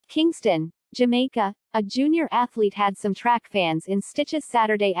Kingston, Jamaica, a junior athlete had some track fans in stitches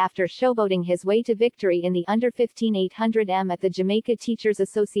Saturday after showboating his way to victory in the under-15 800m at the Jamaica Teachers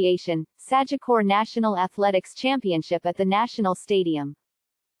Association, Sagicor National Athletics Championship at the National Stadium.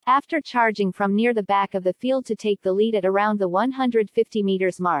 After charging from near the back of the field to take the lead at around the 150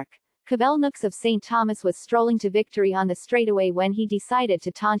 meters mark, Cavel Nooks of St. Thomas was strolling to victory on the straightaway when he decided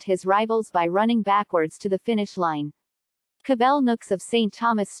to taunt his rivals by running backwards to the finish line. Cavel Nooks of St.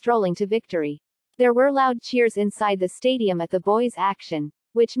 Thomas strolling to victory. There were loud cheers inside the stadium at the boys' action,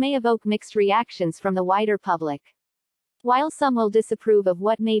 which may evoke mixed reactions from the wider public. While some will disapprove of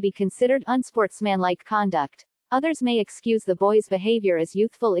what may be considered unsportsmanlike conduct, others may excuse the boys' behavior as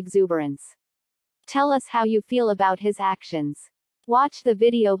youthful exuberance. Tell us how you feel about his actions. Watch the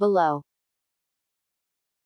video below.